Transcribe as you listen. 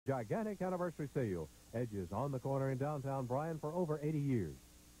Gigantic anniversary sale. Edges on the corner in downtown Bryan for over 80 years.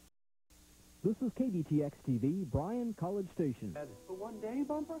 This is KBTX-TV, Bryan College Station. For one day,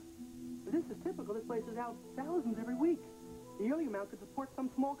 Bumper? But this is typical. This place is out thousands every week. The yearly amount could support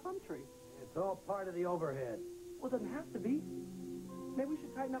some small country. It's all part of the overhead. Well, it doesn't have to be. Maybe we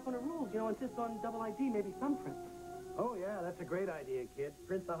should tighten up on the rules, insist on double ID, maybe thumbprints. Oh, yeah, that's a great idea, kid.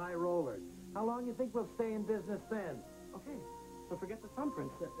 Print the high rollers. How long you think we'll stay in business then? Okay, so forget the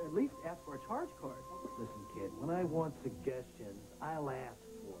thumbprints. At least ask for a charge card. Listen, kid, when I want suggestions, I'll ask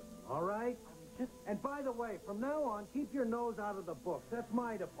for them, all right? And by the way, from now on, keep your nose out of the books. That's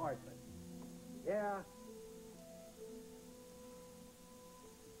my department. Yeah.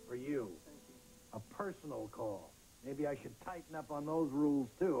 For you. A personal call. Maybe I should tighten up on those rules,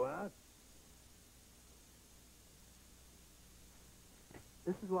 too, huh?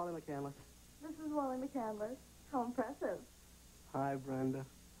 This is Wally McCandless. This is Wally McCandless. How impressive. Hi, Brenda.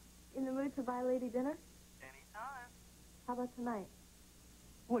 In the mood to buy lady dinner? Anytime. How about tonight?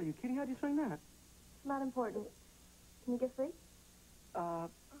 What, are you kidding? How'd you swing that? Not important. Can you get free?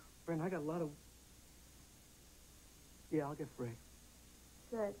 Brenda, I got a lot of... Yeah, I'll get free.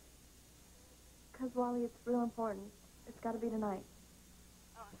 Good. Because, Wally, it's real important. It's got to be tonight.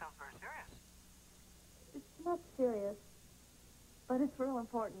 Oh, that sounds very serious. It's not serious, but it's real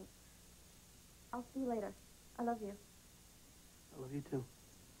important. I'll see you later. I love you. I love you, too.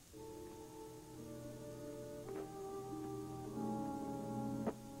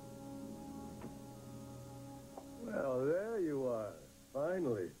 Well, there you are.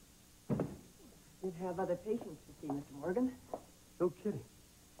 Finally. You'd have other patients to see, Mr. Morgan. No kidding.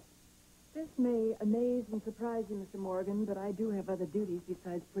 This may amaze and surprise you, Mr. Morgan, but I do have other duties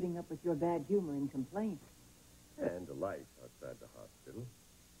besides putting up with your bad humor and complaints. And a life outside the hospital.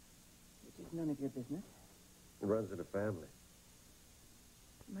 Which is none of your business. It runs in a family.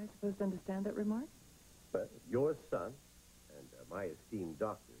 Am I supposed to understand that remark? But your son and my esteemed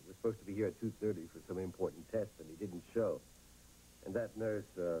doctor was supposed to be here at 2:30 for some important test, and he didn't show. And that nurse,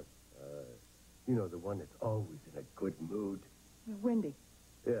 the one that's always in a good mood. Wendy.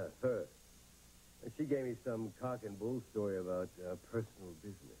 Yeah, her. And she gave me some cock and bull story about personal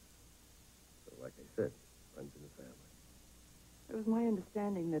business. So, like I said, runs in the family. It was my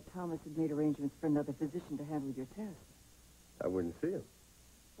understanding that Thomas had made arrangements for another physician to handle your test. I wouldn't see him.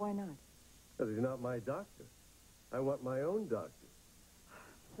 Why not? Because he's not my doctor. I want my own doctor.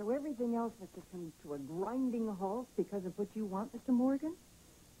 So everything else must have come to a grinding halt because of what you want, Mr. Morgan?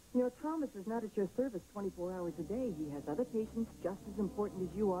 Thomas is not at your service 24 hours a day. He has other patients just as important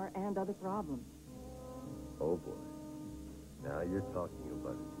as you are and other problems. Oh, boy. Now you're talking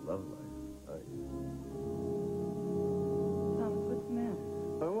about his love life, aren't you? Thomas, what's the matter?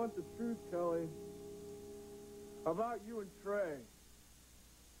 I want the truth, Kelly. How about you and Trey?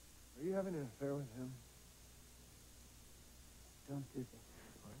 Are you having an affair with him? Don't do this.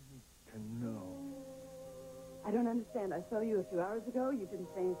 I need to know. I don't understand. I saw you a few hours ago. You didn't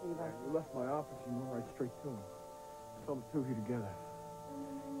say anything about it. You left my office and you went right straight to him. I saw the two of you together.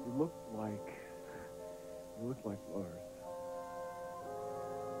 You looked like lovers.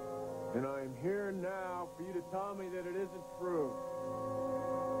 And I am here now for you to tell me that it isn't true.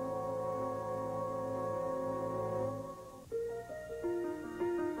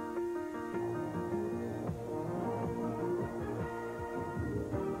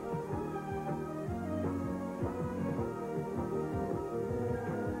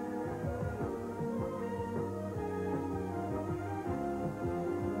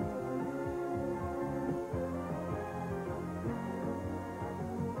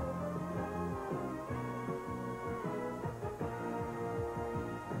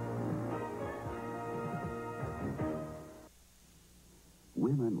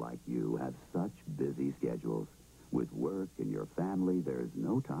 Women like you have such busy schedules. With work and your family, there's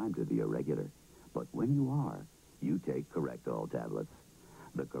no time to be irregular. But when you are, you take Correctol tablets.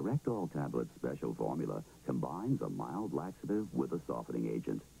 The Correctol tablet special formula combines a mild laxative with a softening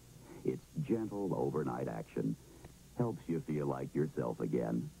agent. Its gentle overnight action helps you feel like yourself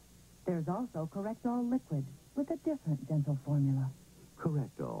again. There's also Correctol liquid with a different gentle formula.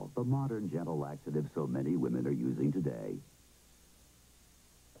 Correctol, the modern gentle laxative so many women are using today.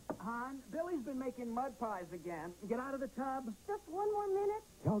 Hon, Billy's been making mud pies again. Get out of the tub. Just one more minute?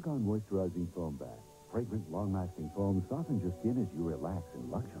 Calgon Moisturizing Foam Bath. Fragrant, long-lasting foam softens your skin as you relax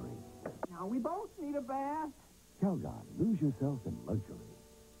in luxury. Now we both need a bath. Calgon, lose yourself in luxury.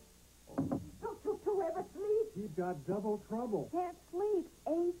 Don't you ever sleep? You've got double trouble. Can't sleep.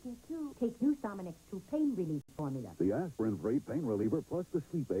 82. Take new Sominex 2 pain relief formula. The aspirin-free pain reliever plus the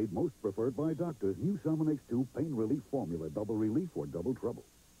sleep aid most preferred by doctors. New Sominex 2 pain relief formula. Double relief or double trouble.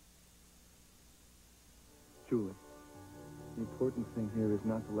 Julie, the important thing here is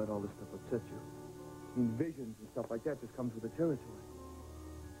not to let all this stuff upset you. I mean, visions and stuff like that just comes with the territory.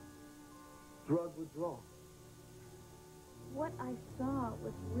 Drug withdrawal. What I saw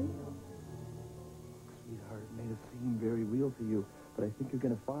was real. Sweetheart, it may have seemed very real to you, but I think you're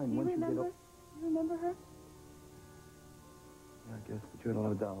going to find once you get up... You remember her? Yeah, I guess, but you had a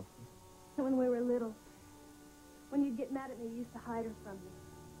lot of dolls. When we were little. When you'd get mad at me, you used to hide her from me.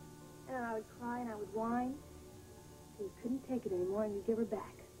 And then I would cry and I would whine. So you couldn't take it anymore and you'd give her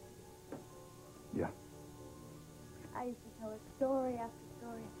back. Yeah. I used to tell her story after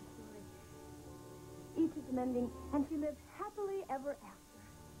story after story. Each of them ending, and she lived happily ever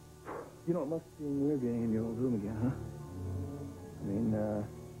after. You know, it must seem weird being in your old room again, huh? I mean,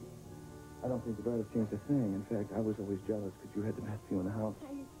 I don't think the bride has changed a thing. In fact, I was always jealous because you had the best view in the house.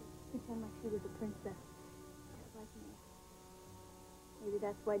 I used to pretend like she was a princess, just like me. Maybe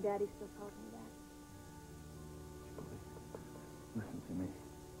that's why Daddy still calls me that. Listen to me.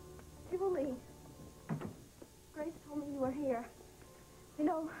 Julie, Grace told me you were here. You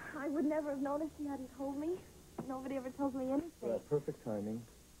know, I would never have known if she hadn't told me. Nobody ever tells me anything. Perfect timing.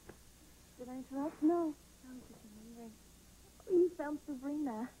 Did I interrupt? No. I was just remembering. Oh, you found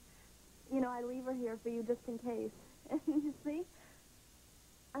Sabrina. You know, I leave her here for you just in case. And you see,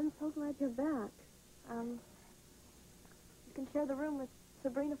 I'm so glad you're back. You can share the room with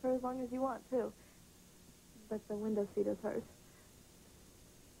Sabrina for as long as you want, too. But the window seat is hers.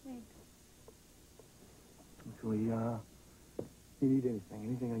 Thanks. Julie, you need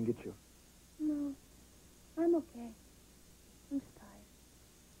anything I can get you? No, I'm okay. I'm just tired.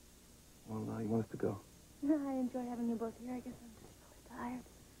 Well, you want us to go? I enjoy having you both here. I guess I'm just really tired.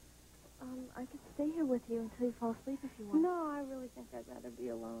 I could stay here with you until you fall asleep if you want. No, I really think I'd rather be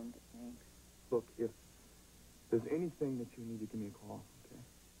alone, but thanks. Look, if there's anything that you need, you give me a call, okay?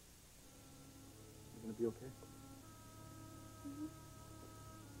 You gonna be okay? Mm-hmm.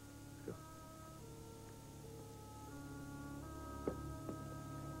 Let's go.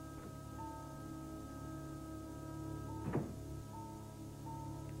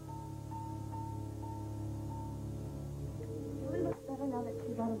 Julie looks better now that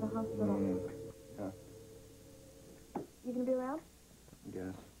she's out of the hospital. Yeah, You gonna be around? I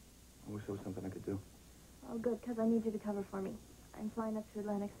guess. I wish there was something I could do. Oh, good, because I need you to cover for me. I'm flying up to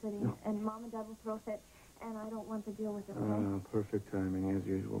Atlantic City, and Mom and Dad will throw a fit, and I don't want to deal with it, okay? Perfect timing, as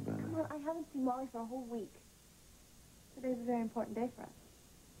usual, Ben. Come on, I haven't seen Wally for a whole week. Today's a very important day for us.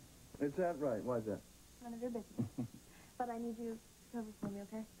 Is that right? Why is that? None of your business. But I need you to cover for me,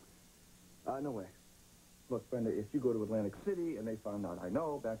 okay? No way. Look, Brenda, if you go to Atlantic City and they found out I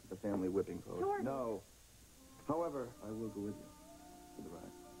know, back to the family whipping post. Sure. No. However, I will go with you for the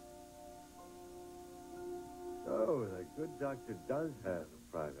ride. Oh, the good doctor does have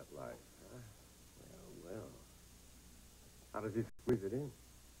a private life, huh? Well. How does he squeeze it in?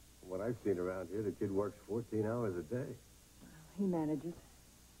 From what I've seen around here, the kid works 14 hours a day. He manages.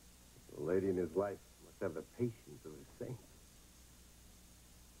 The lady in his life must have the patience of a saint.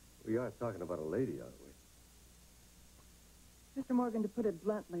 We are talking about a lady, aren't we? Mr. Morgan, to put it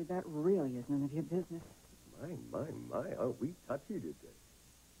bluntly, that really is none of your business. My. Aren't we touchy today?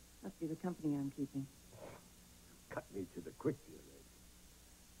 Must be the company I'm keeping. Cut me to the quick, dear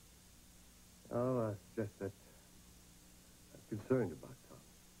lady. Oh, it's just that I'm concerned about Tom.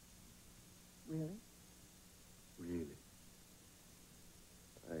 Really? Really.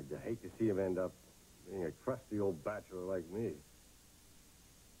 I'd hate to see him end up being a crusty old bachelor like me.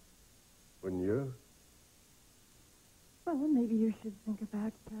 Wouldn't you? Well, maybe you should think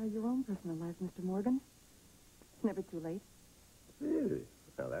about your own personal life, Mr. Morgan. It's never too late. Really?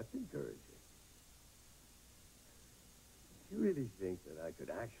 Now, that's encouraging. Do you really think that I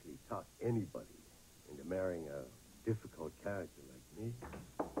could actually talk anybody into marrying a difficult character like me?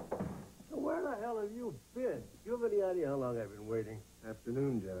 So where the hell have you been? Do you have any idea how long I've been waiting?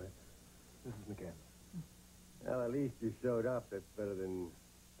 Afternoon, Jared. This is McCann. Well, at least you showed up. That's better than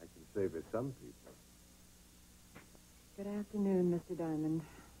I can say for some people. Good afternoon, Mr. Diamond.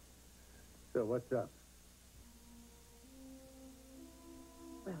 So what's up?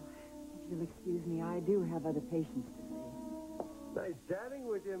 Well, if you'll excuse me, I do have other patients to see. Nice chatting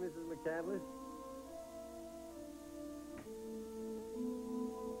with you, Mrs. McCandless.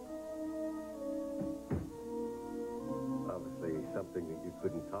 Obviously, something that you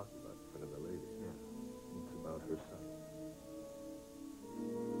couldn't talk about in front of the lady. Yeah, it's about her son.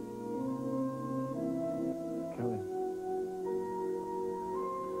 Kelly.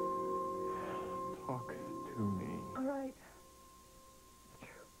 Talk to me. All right. It's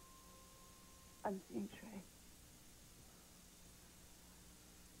true. I'm seeing Trey.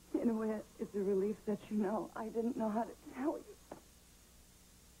 You In a way, it's a relief that you know. I didn't know how to tell you.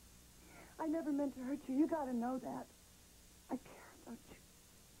 I never meant to hurt you. You got to know that. I care about you.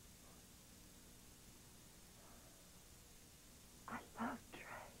 I love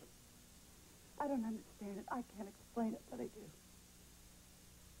Trey. I don't understand it. I can't explain it, but I do.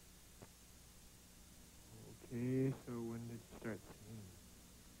 Okay, so when did you start seeing?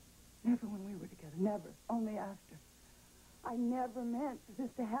 Never when we were together. Never. Only after. I never meant for this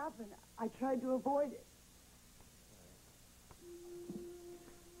to happen. I tried to avoid it.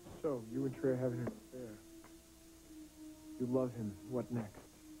 So, you and Trey are having an affair. You love him. What next?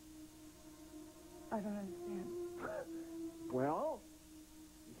 I don't understand. Well,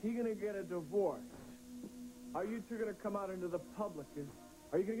 is he going to get a divorce? Are you two going to come out into the public?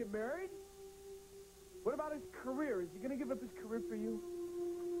 Are you going to get married? What about his career? Is he going to give up his career for you?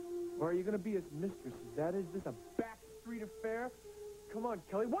 Or are you going to be his mistress? Is this a backstreet affair? Come on,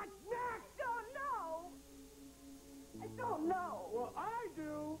 Kelly. What next? I don't know. I don't know. Well, I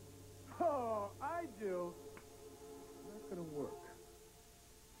do. Oh, I do. It's not going to work.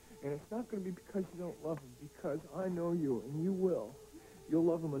 And it's not going to be because you don't love him, because I know you, and you will. You'll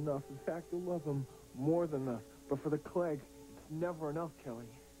love him enough. In fact, you'll love him more than enough. But for the Clegg, it's never enough, Kelly.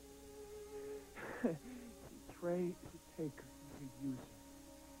 Trey is a taker. He's a user.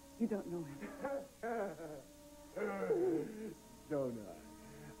 You don't know him. Don't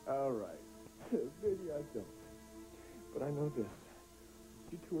I? All right. Maybe I don't. But I know this.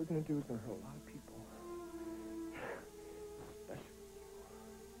 What you two are going to do is going to hurt a lot of people. Especially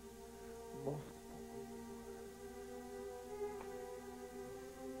you. Most of them.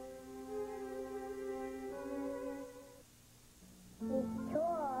 He's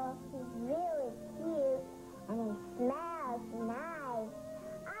tall, he's really cute, and he smells nice.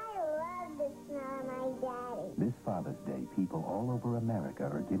 I love the smell of my daddy. This Father's Day, people all over America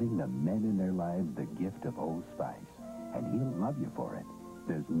are giving the men in their lives the gift of Old Spice. And he'll love you for it.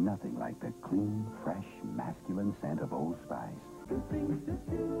 There's nothing like the clean, fresh, masculine scent of Old Spice. Good things to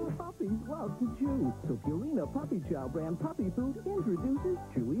chew. Puppies love to chew. So Purina Puppy Chow brand puppy food introduces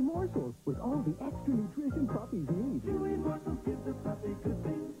Chewy Morsels with all the extra nutrition puppies need. Chewy Morsels give the puppy good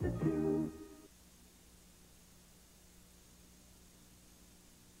things to chew.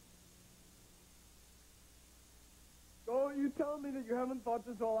 So you telling me that you haven't thought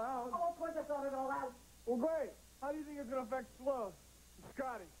this all out? Oh, of course I thought it all out. Well, great. How do you think it's going to affect Sloan and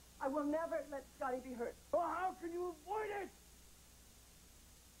Scotty? I will never let Scotty be hurt. Well, how can you avoid it?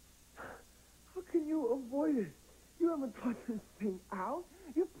 How can you avoid it? You haven't thought this thing out.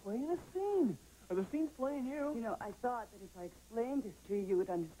 You're playing a scene. Or the scene's playing you. You know, I thought that if I explained this to you, you would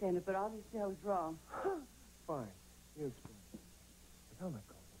understand it, but obviously I was wrong. Fine. You explain. But I'm not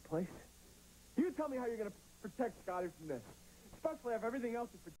going to the place. You tell me how you're going to protect Scotty from this. Especially if everything else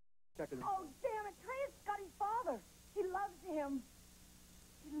is protected. Oh, damn it. Trey is Scotty's father. He loves him.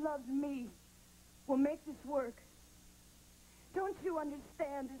 He loves me. We'll make this work. Don't you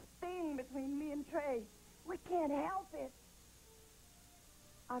understand this thing between me and Trey? We can't help it.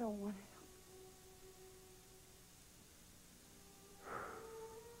 I don't want to help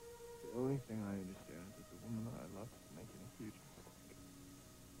it. The only thing I understand is that the woman that I love is making a huge mistake.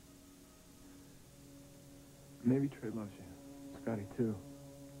 Maybe Trey loves you. Scotty, too.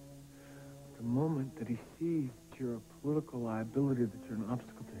 The moment that he sees that you're a political liability, that you're an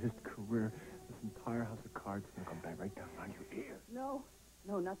obstacle to his career, this entire house of cards is going to come back right down on your ear. No,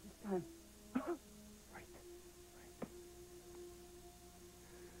 not this time. Right.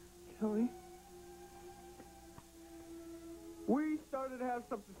 Kelly, we started to have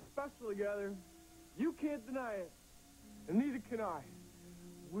something special together. You can't deny it, and neither can I.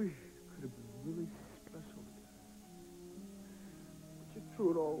 We could have been really special together. But you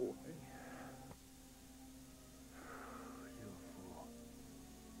threw it all away.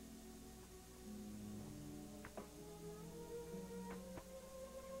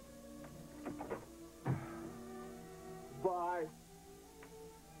 Bye.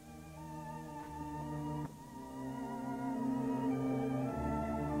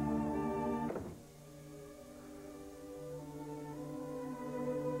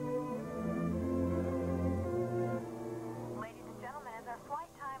 Ladies and gentlemen, as our flight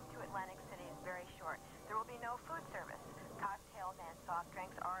time to Atlantic City is very short, there will be no food service. Cocktails and soft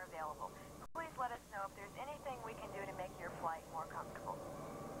drinks are available. Please let us know if there's anything we can do to make your flight more comfortable.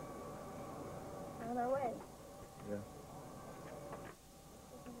 On our way. Yeah.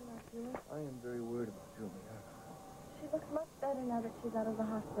 I am very worried about Julia. She looks much better now that she's out of the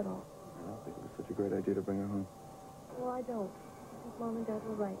hospital. I don't think it was such a great idea to bring her home. Well, I don't. I think Mom and Dad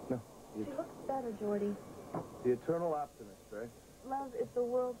were right. No. She looks better, Jordy. The eternal optimist, right? love is the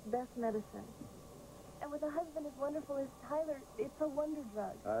world's best medicine. And with a husband as wonderful as Tyler, it's a wonder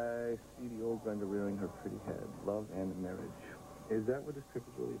drug. I see the old Brenda rearing her pretty head. Love and marriage. Is that what this trip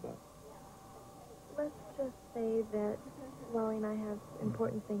is really about? Let's just say that Wally and I have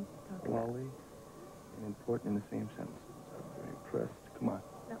important things to talk about. Wally and important in the same sentences. I'm very impressed. Come on.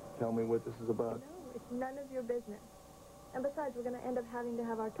 No. Tell me what this is about. No, it's none of your business. And besides, we're going to end up having to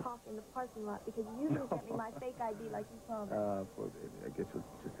have our talk in the parking lot because you didn't get me my fake ID like you promised. Poor baby. I guess you'll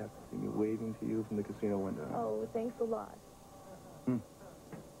just have to see me waving to you from the casino window. Huh? Oh, thanks a lot.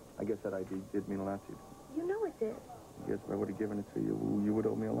 I guess that ID did mean a lot to you. You know it did. I guess if I would have given it to you, you would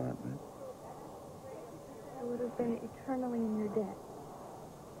owe me a lot, right? I would have been eternally in your debt.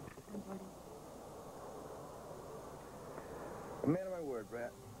 A man of my word,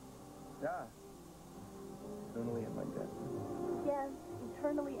 Brett. Yeah. Eternally in my debt. Yes,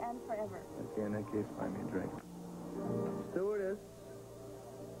 eternally and forever. Okay, in that case, buy me a drink. Stewardess.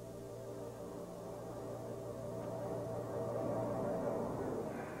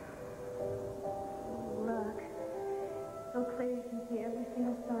 Look. So clear you can see every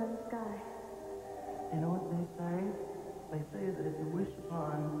single star in the sky. You know what they say? They say that if you wish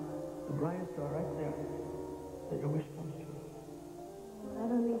upon the brightest star right there, that your wish comes true. I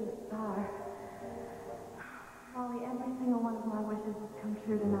don't need a star. Wally, every single one of my wishes has come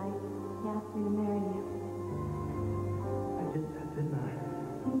true tonight. He asked me to marry you. I did that, didn't I?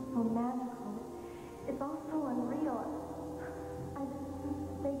 It seems so magical. It's all so unreal. I just keep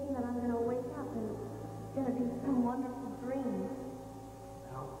thinking that I'm going to wake up and it's going to be some wonderful dream.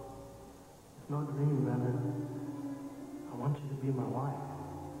 No. It's no dream, Brenda. I want you to be my wife.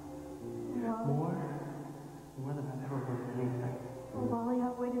 Wally? More than I've ever wanted anything. Oh, Wally,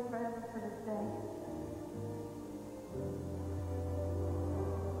 I've waited forever for this day.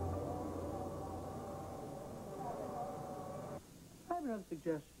 I have another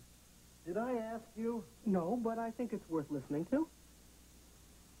suggestion. Did I ask you? No, but I think it's worth listening to.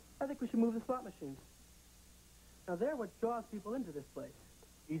 I think we should move the slot machines. Now, they're what draws people into this place.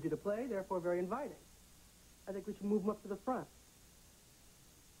 Easy to play, therefore very inviting. I think we should move them up to the front.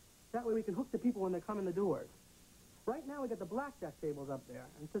 That way we can hook the people when they come in the doors. Right now, we got the blackjack tables up there,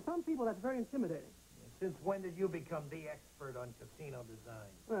 and to some people, that's very intimidating. Since when did you become the expert on casino design?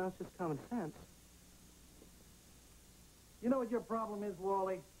 Well, it's just common sense. You know what your problem is,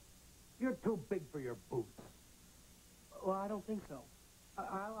 Wally? You're too big for your boots. Well, I don't think so.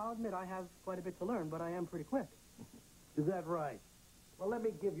 I'll admit I have quite a bit to learn, but I am pretty quick. Is that right? Well, let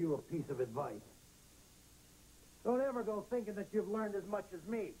me give you a piece of advice. Don't ever go thinking that you've learned as much as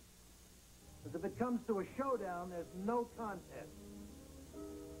me. Because if it comes to a showdown, there's no contest.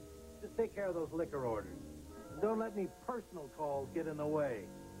 Just take care of those liquor orders. And don't let any personal calls get in the way.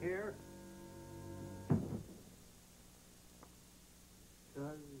 Here?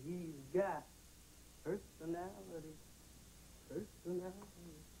 Because he's got personality. Personality.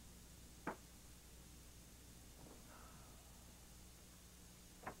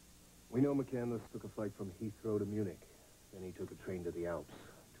 We know McCandless took a flight from Heathrow to Munich. Then he took a train to the Alps,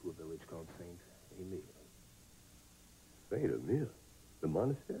 to a village called Saint-Emile. Saint-Emile? The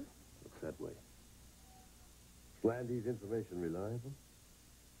monastery? Looks that way. Slandy's information reliable?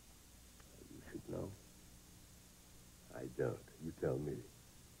 You should know. I don't. You tell me.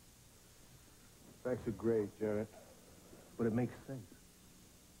 Facts are great, Jarrett. But it makes sense.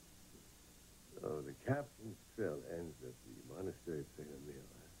 Oh, the captain's trail ends at the monastery of Saint-Emile.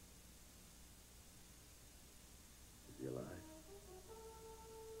 Is he alive?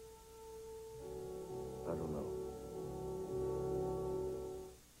 I don't know.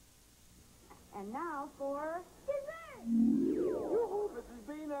 And now for dessert. Yoo-hoo, Mrs.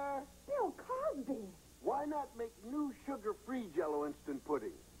 Beaner. Bill Cosby. Why not make new sugar-free Jell-O instant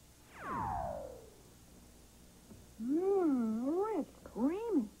pudding? Rich,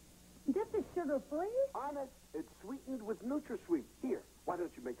 creamy. This is sugar-free? Honest, it's sweetened with NutraSweet. Here, why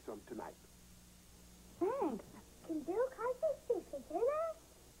don't you make some tonight? Thanks. Can Bill Cosby speak for dinner?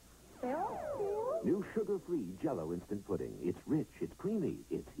 Bill? New sugar-free Jell-O instant pudding. It's rich, it's creamy,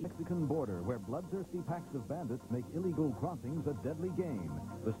 it's... Mexican border, where bloodthirsty packs of bandits make illegal crossings a deadly game.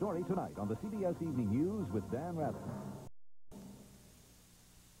 The story tonight on the CBS Evening News with Dan Rather.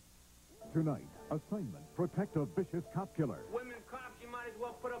 Tonight, assignment, protect a vicious cop killer. Women cops, you might as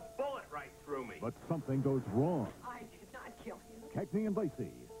well put a bullet right through me. But something goes wrong. I did not kill him. Cagney and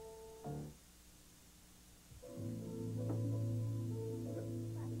Lacey.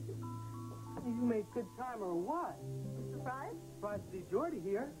 You made good time or what? Surprise? Surprised to see Jordy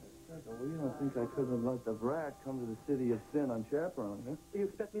here. Well, you don't think I couldn't have let the brat come to the city of sin unchaperoned, huh? Do you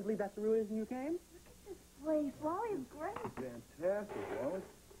expect me to leave that to ruin as you came? Look at this place. Wally's great. Fantastic, Wallace.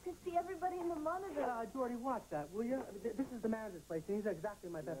 You can see everybody in the monitor. Jordy, watch that, will you? This is the manager's place, and he's exactly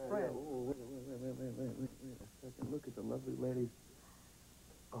my best friend. Oh, wait a second. Look at the lovely ladies.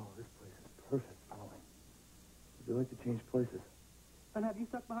 Oh, this place is perfect, Wally. Would you like to change places? And have you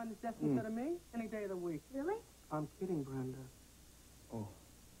stuck behind this desk instead of me? Any day of the week. Really? I'm kidding, Brenda. Oh.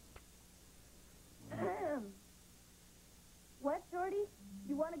 What, Jordy?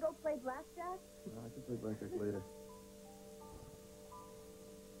 You want to go play blackjack? No, I can play blackjack later.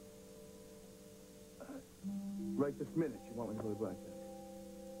 Right this minute, you want me to play blackjack.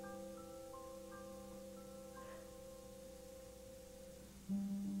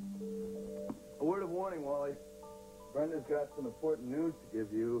 A word of warning, Wally. Brenda's got some important news to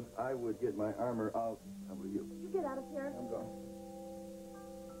give you. I would get my armor out. How about you? You get out of here. I'm going.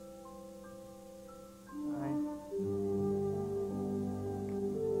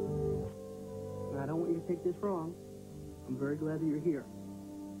 I don't want you to take this wrong. I'm very glad that you're here.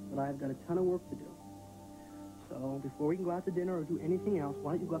 But I've got a ton of work to do. So before we can go out to dinner or do anything else,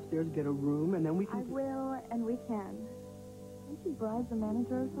 why don't you go upstairs and get a room, and then we can... I will, and we can. Can't you bribe the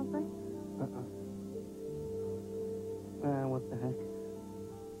manager or something? What the heck?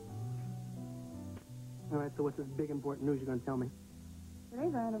 All right, so what's this big important news you're going to tell me?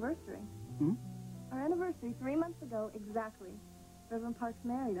 Today's our anniversary. Hmm? Our anniversary, 3 months ago, exactly. Reverend Parks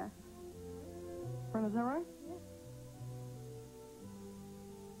married us. Brenda, is that right? Yeah.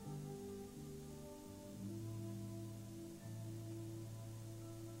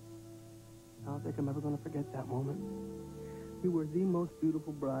 I don't think I'm ever going to forget that moment. You were the most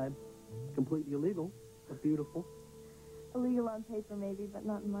beautiful bride. Completely illegal, but beautiful. Illegal on paper, maybe, but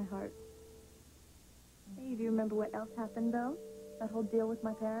not in my heart. Hey, do you remember what else happened, though? That whole deal with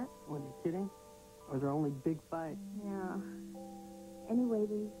my parents? What, are you kidding? Or was there only big fight? Yeah. Anyway,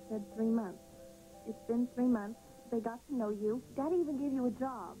 they said 3 months. It's been 3 months. They got to know you. Daddy even gave you a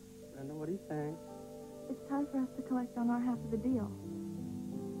job. Brenda, what are you saying? It's time for us to collect on our half of the deal.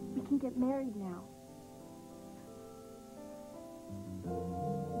 We can get married now.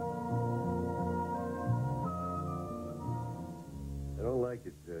 I don't like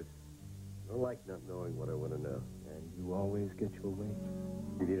it, Judge. I don't like not knowing what I want to know. And you always get your way.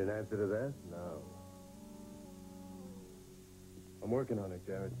 You need an answer to that? No. I'm working on it,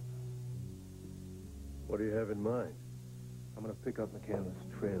 Jared. What do you have in mind? I'm going to pick up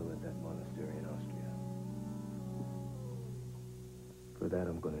McCandless trail at that monastery in Austria. For that,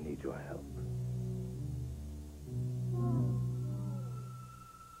 I'm going to need your help.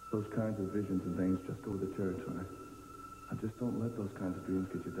 Those kinds of visions and things just go with the territory. Now, just don't let those kinds of dreams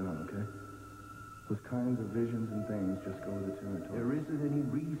get you down, okay? Those kinds of visions and things just go with the territory. There isn't any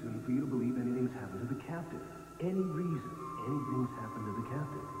reason for you to believe anything's happened to the captain. Any reason anything's happened to the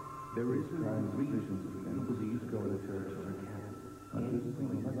captain. There isn't any reason for you to believe just go with the territory. Any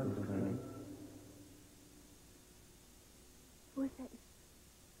Those kinds. Who is it?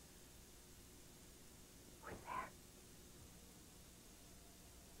 Who's there?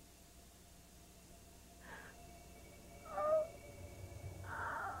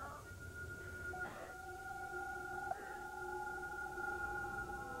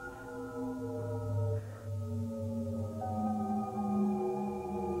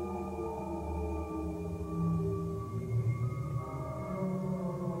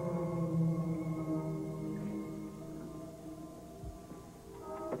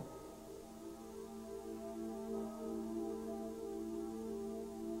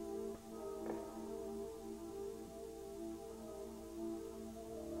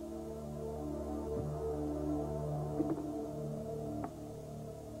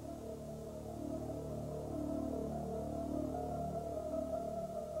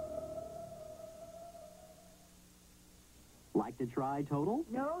 Like to try Total?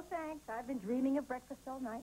 No, thanks. I've been dreaming of breakfast all night.